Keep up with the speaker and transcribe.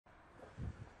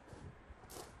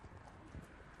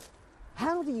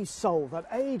How do you solve that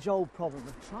age-old problem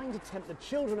of trying to tempt the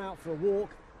children out for a walk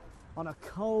on a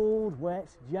cold, wet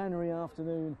January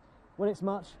afternoon when it's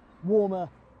much warmer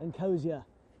and cosier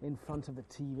in front of the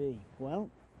TV? Well,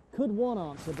 could one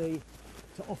answer be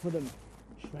to offer them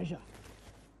treasure?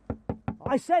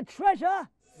 I said treasure!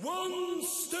 One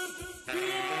step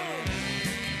beyond!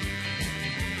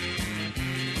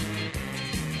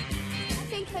 I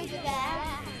think over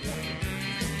there.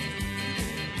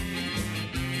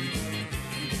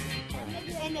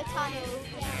 In the tunnel.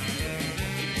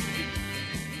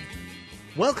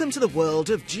 Welcome to the world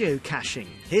of geocaching.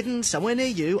 Hidden somewhere near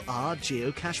you are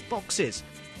geocache boxes.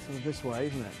 Sort of this way,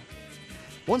 isn't it?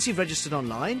 Once you've registered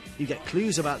online, you get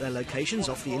clues about their locations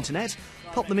off the internet,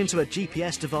 pop them into a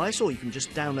GPS device, or you can just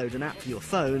download an app for your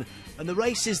phone, and the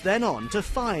race is then on to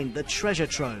find the treasure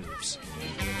troves.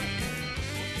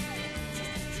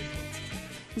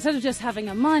 Instead of just having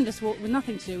a mindless walk with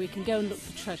nothing to do, we can go and look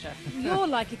for treasure. You're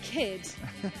like a kid.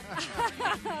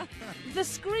 The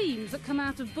screams that come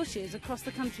out of bushes across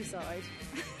the countryside.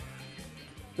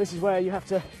 This is where you have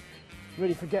to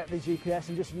really forget the GPS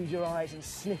and just use your eyes and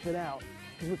sniff it out.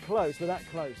 Because we're close, we're that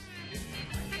close.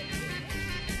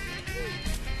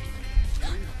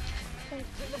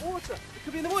 In the water! It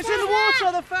could be in the water! It's in the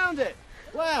water! They found it!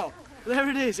 Wow! There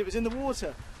it is, it was in the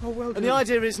water. Oh, well done. And the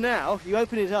idea is now, you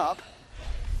open it up,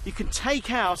 you can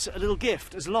take out a little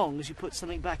gift as long as you put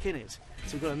something back in it.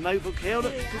 So we've got a notebook here.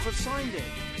 Look, people have signed it.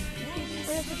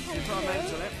 Put our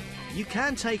names on it. You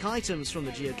can take items from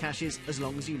the geocaches as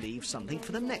long as you leave something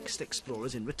for the next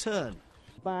explorers in return.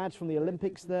 Badge from the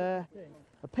Olympics there.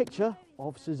 A picture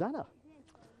of Susanna,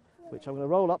 which I'm going to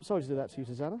roll up. Sorry to do that to you,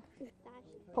 Susanna.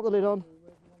 Pop the lid on,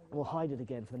 and we'll hide it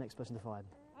again for the next person to find.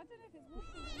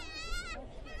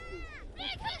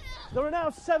 There are now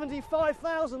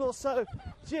 75,000 or so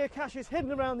geocaches hidden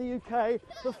around the UK.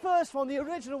 The first one, the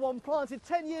original one planted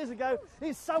 10 years ago,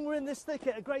 is somewhere in this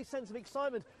thicket. A great sense of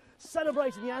excitement,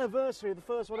 celebrating the anniversary of the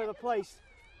first one ever placed.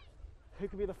 Who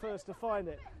can be the first to find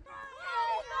it?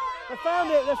 They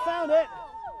found it, they found it!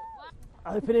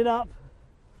 Open it up,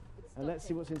 and let's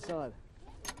see what's inside.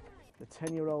 The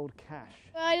 10-year-old cache.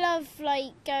 I love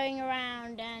going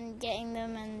around and getting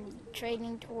them and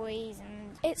trading toys,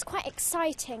 and it's quite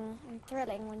exciting and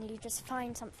thrilling when you just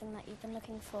find something that you've been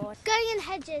looking for. Going in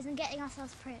hedges and getting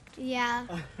ourselves pricked. Yeah.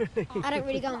 I don't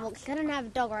really go on walks. I don't have a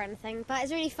dog or anything, but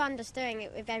it's really fun just doing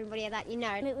it with everybody that you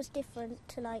know. And it was different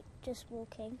to just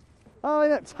walking. Oh,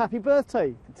 that's happy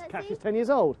birthday. The cache is 10 years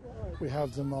old. We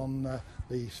have them on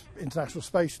the International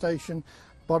Space Station,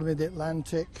 bottom of the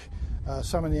Atlantic,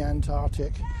 some in the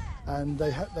Antarctic, and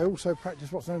they also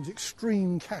practice what's known as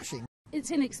extreme caching.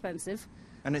 It's inexpensive.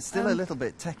 And it's still a little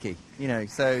bit techie, you know,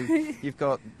 so you've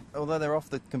got, although they're off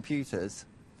the computers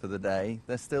for the day,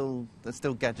 they're still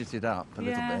gadgeted up a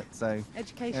little bit, so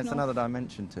educational. it's another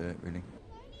dimension to it, really.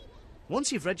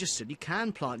 Once you've registered, you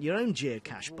can plant your own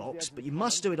geocache box, but you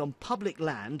must do it on public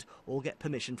land or get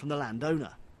permission from the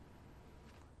landowner.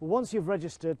 Well, once you've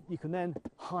registered, you can then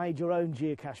hide your own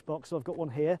geocache box. So I've got one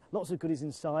here, lots of goodies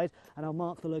inside, and I'll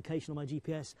mark the location on my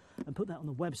GPS and put that on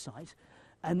the website.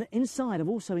 And inside I've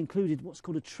also included what's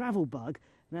called a travel bug.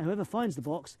 Now whoever finds the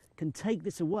box can take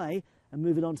this away and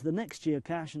move it on to the next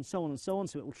geocache, and so on and so on.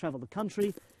 So it will travel the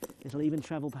country, it'll even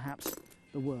travel perhaps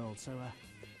the world. So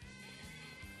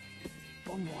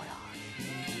bon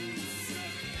voyage.